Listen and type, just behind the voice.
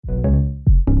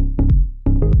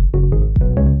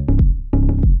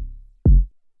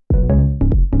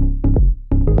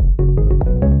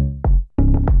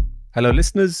Hello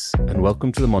listeners and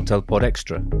welcome to the Montel Pod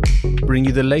Extra, bringing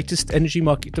you the latest energy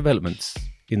market developments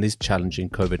in these challenging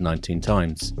COVID-19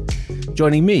 times.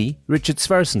 Joining me, Richard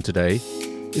Sverrisson, today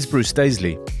is Bruce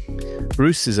Daisley.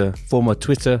 Bruce is a former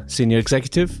Twitter senior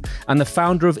executive and the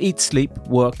founder of Eat, Sleep,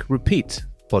 Work, Repeat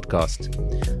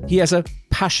podcast. He has a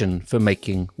passion for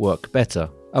making work better.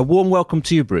 A warm welcome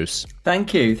to you, Bruce.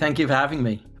 Thank you. Thank you for having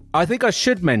me. I think I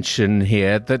should mention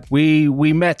here that we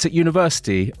met at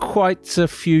university quite a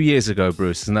few years ago,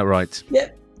 Bruce. Isn't that right? Yeah,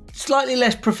 slightly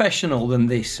less professional than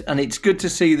this. And it's good to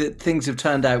see that things have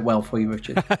turned out well for you,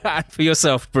 Richard. And for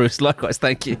yourself, Bruce. Likewise,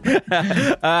 thank you.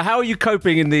 How are you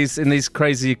coping in these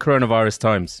crazy coronavirus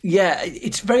times? Yeah,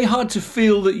 it's very hard to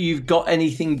feel that you've got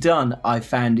anything done, I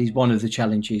found, is one of the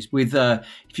challenges. With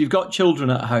if you've got children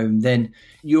at home, then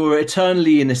you're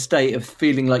eternally in a state of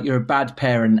feeling like you're a bad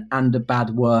parent and a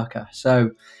bad worker. So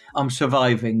I'm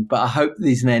surviving, but I hope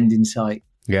there's an end in sight.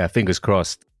 Yeah, fingers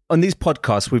crossed. On these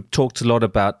podcasts, we've talked a lot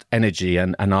about energy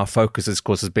and our focus, of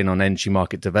course, has been on energy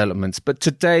market developments. But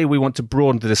today we want to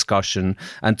broaden the discussion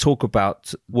and talk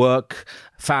about work,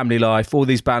 family life, all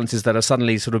these balances that have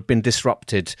suddenly sort of been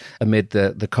disrupted amid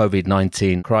the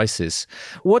COVID-19 crisis.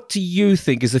 What do you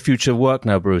think is the future of work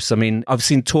now, Bruce? I mean, I've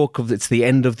seen talk of it's the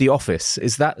end of the office.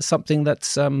 Is that something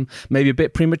that's maybe a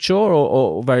bit premature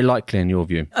or very likely in your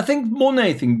view? I think more than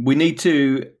anything, we need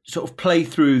to sort of play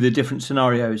through the different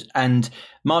scenarios. And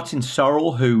Martin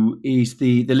Sorrell, who is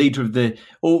the leader of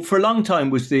or for a long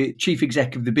time was the chief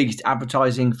executive of the biggest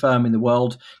advertising firm in the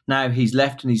world. Now he's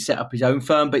left and he's set up his own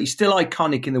firm, but he's still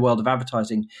iconic in the world of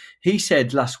advertising. He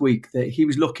said last week that he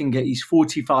was looking at his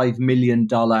 $45 million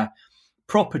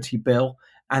property bill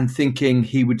and thinking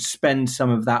he would spend some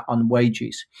of that on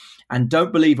wages. And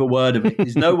don't believe a word of it.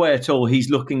 There's no way at all he's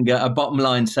looking at a bottom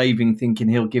line saving thinking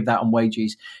he'll give that on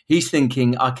wages. He's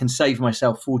thinking, I can save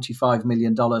myself $45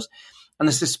 million. And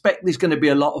I suspect there's going to be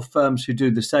a lot of firms who do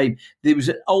the same. There was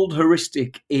an old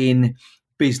heuristic in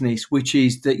business, which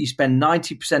is that you spend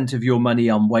 90% of your money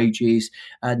on wages,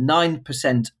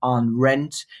 9% on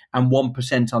rent, and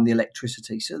 1% on the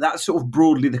electricity. So that's sort of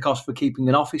broadly the cost for keeping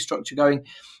an office structure going.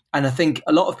 And I think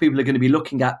a lot of people are going to be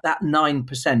looking at that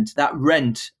 9%, that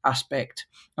rent aspect,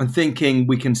 and thinking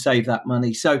we can save that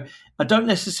money. So I don't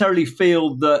necessarily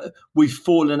feel that we've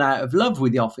fallen out of love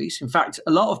with the office. In fact,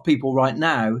 a lot of people right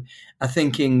now are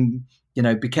thinking,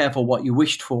 be careful what you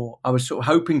wished for. I was sort of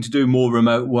hoping to do more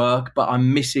remote work, but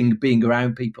I'm missing being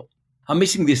around people. I'm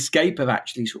missing the escape of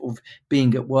actually sort of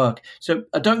being at work. So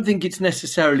I don't think it's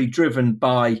necessarily driven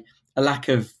by a lack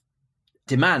of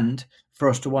demand for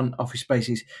us to want office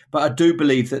spaces. But I do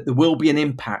believe that there will be an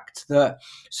impact, that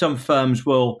some firms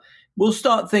will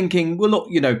start thinking, well,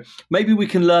 look, maybe we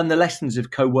can learn the lessons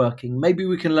of co-working. Maybe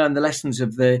we can learn the lessons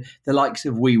of the likes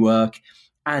of WeWork.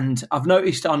 And I've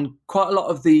noticed on quite a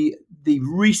lot of the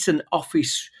recent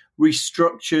office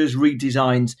restructures,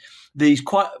 redesigns, these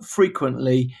quite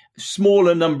frequently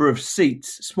smaller number of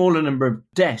seats, smaller number of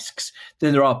desks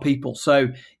than there are people. So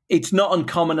it's not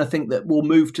uncommon, I think, that we'll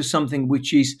move to something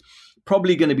which is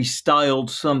probably going to be styled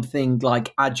something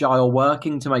like agile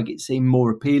working to make it seem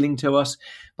more appealing to us.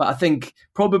 But I think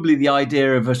probably the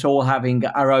idea of us all having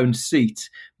our own seat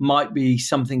might be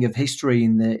something of history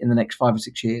in the next 5 or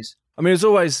 6 years. I mean, it was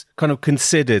always kind of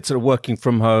considered sort of working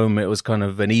from home. It was kind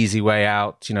of an easy way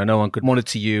out. No one could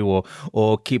monitor you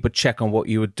or keep a check on what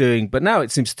you were doing. But now it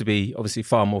seems to be obviously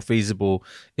far more feasible,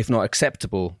 if not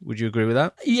acceptable. Would you agree with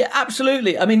that? Yeah,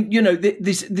 absolutely. I mean,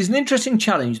 there's an interesting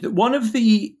challenge that one of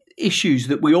the issues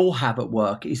that we all have at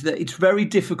work is that it's very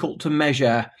difficult to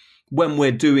measure when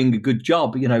we're doing a good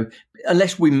job,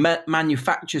 unless we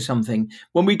manufacture something.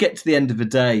 When we get to the end of the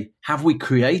day, have we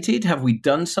created? Have we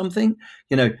done something?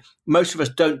 Most of us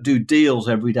don't do deals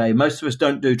every day. Most of us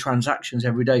don't do transactions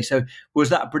every day. So was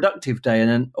that a productive day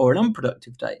or an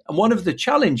unproductive day? And one of the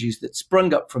challenges that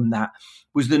sprung up from that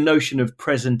was the notion of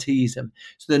presenteeism.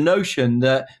 So the notion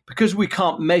that because we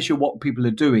can't measure what people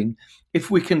are doing, if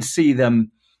we can see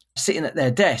them sitting at their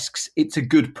desks, it's a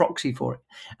good proxy for it.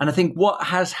 And I think what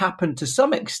has happened to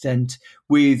some extent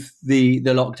with the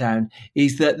lockdown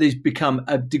is that there's become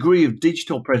a degree of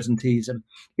digital presenteeism.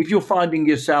 If you're finding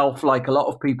yourself, like a lot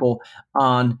of people,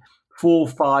 on 4 or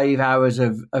 5 hours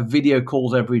of video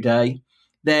calls every day,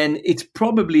 then it's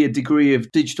probably a degree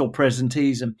of digital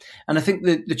presenteeism. And I think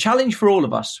the challenge for all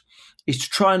of us is to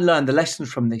try and learn the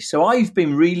lessons from this. So I've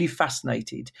been really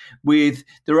fascinated with,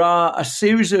 there are a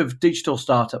series of digital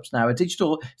startups now,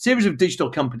 series of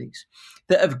digital companies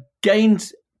that have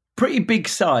gained pretty big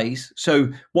size.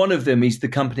 So one of them is the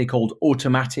company called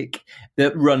Automattic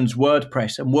that runs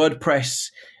WordPress, and WordPress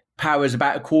powers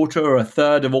about a quarter or a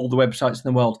third of all the websites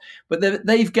in the world. But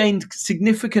they've gained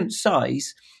significant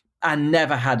size and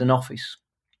never had an office.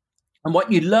 And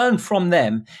what you learn from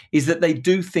them is that they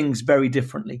do things very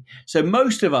differently. So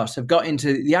most of us have got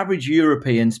into the average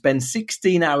European spend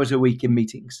 16 hours a week in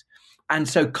meetings. And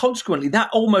so consequently, that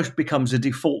almost becomes a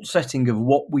default setting of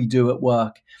what we do at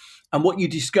work. And what you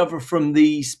discover from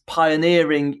these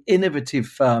pioneering, innovative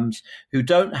firms who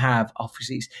don't have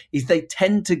offices is they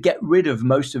tend to get rid of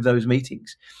most of those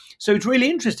meetings. So it's really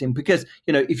interesting because,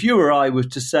 if you or I were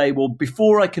to say, well,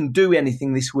 before I can do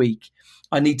anything this week,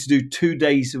 I need to do 2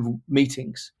 days of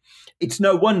meetings. It's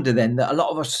no wonder then that a lot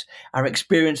of us, our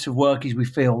experience of work is we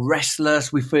feel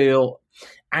restless, we feel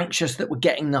anxious that we're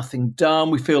getting nothing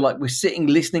done, we feel like we're sitting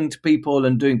listening to people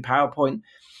and doing PowerPoint.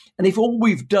 And if all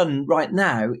we've done right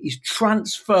now is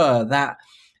transfer that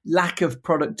lack of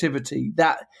productivity,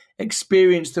 that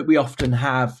experience that we often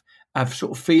have of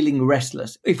sort of feeling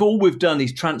restless, if all we've done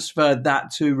is transferred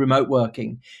that to remote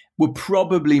working, we're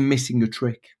probably missing a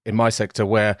trick. In my sector,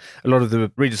 where a lot of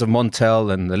the readers of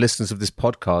Montel and the listeners of this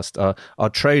podcast are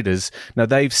traders, now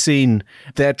they've seen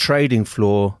their trading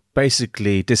floor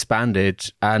basically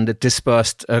disbanded and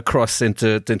dispersed across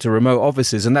into remote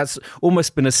offices. And that's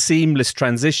almost been a seamless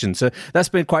transition. So that's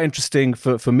been quite interesting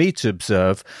for me to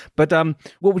observe. But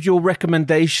what would your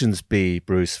recommendations be,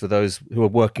 Bruce, for those who are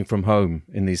working from home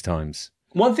in these times?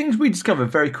 One thing we discovered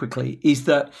very quickly is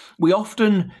that we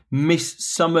often miss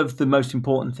some of the most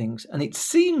important things. And it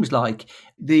seems like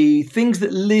the things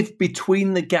that live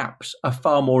between the gaps are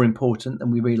far more important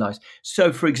than we realize.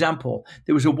 So, for example,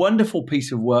 there was a wonderful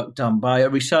piece of work done by a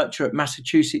researcher at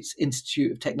Massachusetts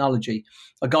Institute of Technology,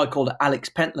 a guy called Alex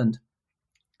Pentland.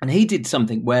 And he did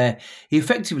something where he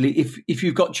effectively, if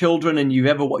you've got children and you've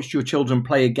ever watched your children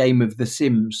play a game of The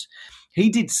Sims, he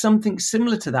did something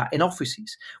similar to that in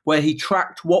offices, where he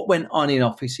tracked what went on in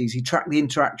offices. He tracked the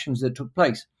interactions that took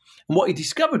place. And what he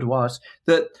discovered was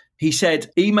that he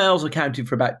said emails accounted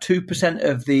for about 2%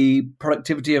 of the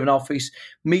productivity of an office.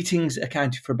 Meetings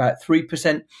accounted for about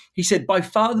 3%. He said by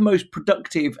far the most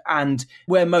productive and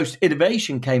where most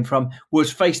innovation came from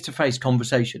was face-to-face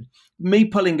conversation. Me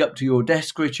pulling up to your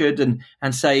desk, Richard, and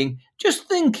saying, just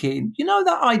thinking,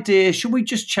 that idea, should we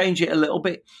just change it a little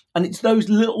bit? And it's those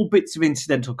little bits of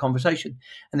incidental conversation.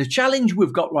 And the challenge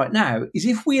we've got right now is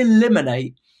if we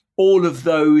eliminate all of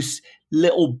those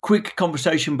little quick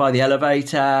conversation by the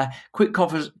elevator, quick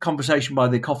conversation by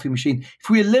the coffee machine, if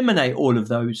we eliminate all of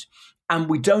those and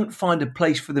we don't find a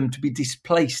place for them to be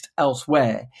displaced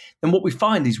elsewhere, then what we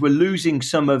find is we're losing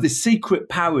some of the secret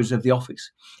powers of the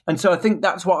office. And so I think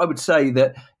that's what I would say,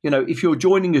 that, if you're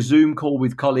joining a Zoom call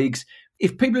with colleagues,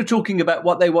 if people are talking about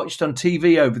what they watched on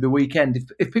TV over the weekend,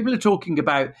 if people are talking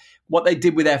about what they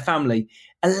did with their family,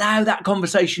 allow that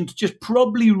conversation to just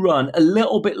probably run a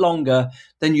little bit longer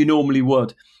than you normally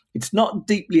would. It's not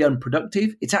deeply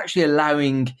unproductive. It's actually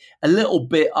allowing a little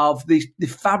bit of the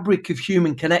fabric of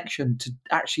human connection to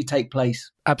actually take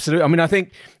place. Absolutely. I mean, I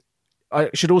think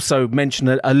I should also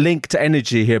mention a link to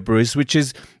energy here, Bruce, which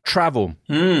is travel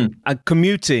and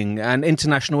commuting and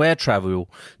international air travel.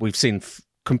 We've seen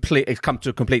it's come to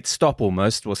a complete stop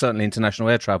almost, well, certainly international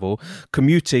air travel,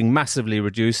 commuting massively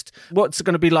reduced. What's it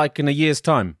going to be like in a year's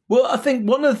time? Well, I think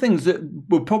one of the things that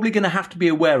we're probably going to have to be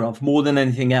aware of more than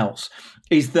anything else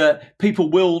is that people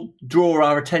will draw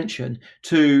our attention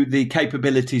to the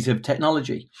capabilities of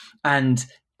technology. And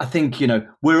I think,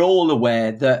 we're all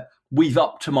aware that we've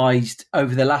optimized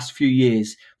over the last few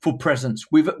years for presence.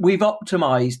 We've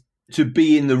optimized to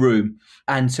be in the room.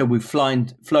 And so we've flown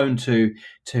to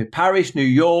Paris, New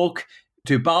York,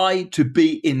 Dubai to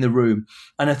be in the room.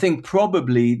 And I think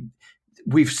probably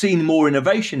we've seen more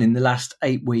innovation in the last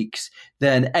 8 weeks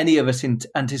than any of us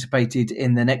anticipated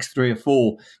in the next 3 or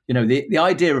 4. The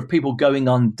idea of people going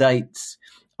on dates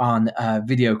on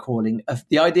video calling,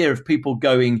 the idea of people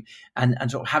going and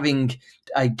sort of having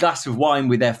a glass of wine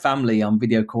with their family on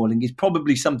video calling is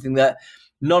probably something that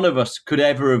none of us could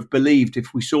ever have believed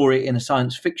if we saw it in a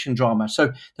science fiction drama.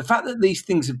 So the fact that these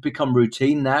things have become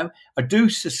routine now, I do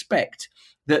suspect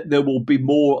that there will be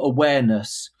more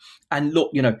awareness. And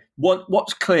look,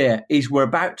 what's clear is we're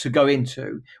about to go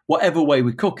into, whatever way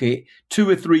we cook it, 2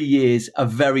 or 3 years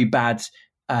of very bad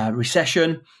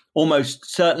recession, almost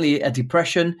certainly a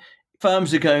depression.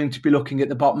 Firms are going to be looking at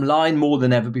the bottom line more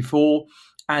than ever before.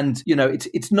 And,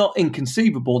 it's not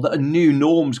inconceivable that a new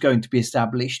norm's going to be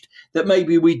established, that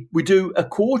maybe we do a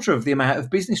quarter of the amount of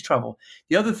business travel.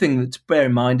 The other thing to bear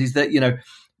in mind is that,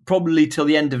 probably till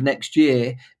the end of next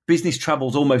year, business travel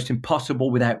is almost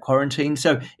impossible without quarantine.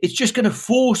 So it's just going to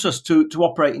force us to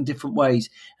operate in different ways.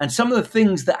 And some of the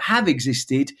things that have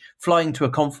existed, flying to a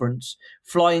conference,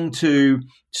 flying to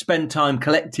spend time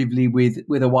collectively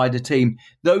with a wider team,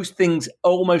 those things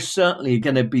almost certainly are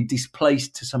going to be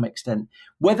displaced to some extent.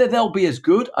 Whether they'll be as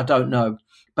good, I don't know.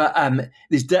 But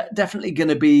there's definitely going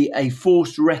to be a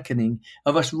forced reckoning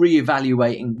of us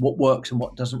reevaluating what works and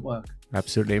what doesn't work.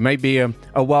 Absolutely. It may be a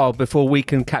while before we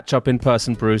can catch up in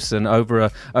person, Bruce, and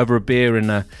over a beer in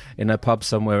a pub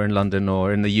somewhere in London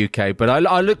or in the UK. But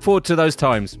I look forward to those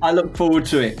times. I look forward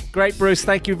to it. Great, Bruce.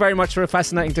 Thank you very much for a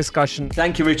fascinating discussion.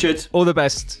 Thank you, Richard. All the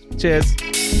best. Cheers.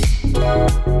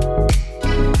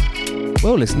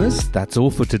 Well, listeners, that's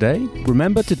all for today.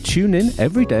 Remember to tune in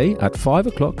every day at 5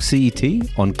 o'clock CET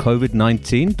on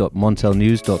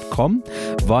covid19.montelnews.com,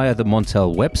 via the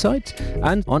Montel website,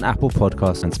 and on Apple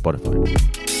Podcasts and Spotify.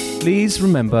 Please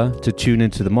remember to tune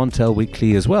into the Montel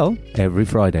Weekly as well every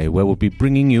Friday, where we'll be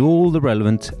bringing you all the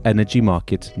relevant energy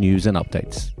market news and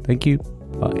updates. Thank you.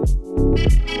 Bye.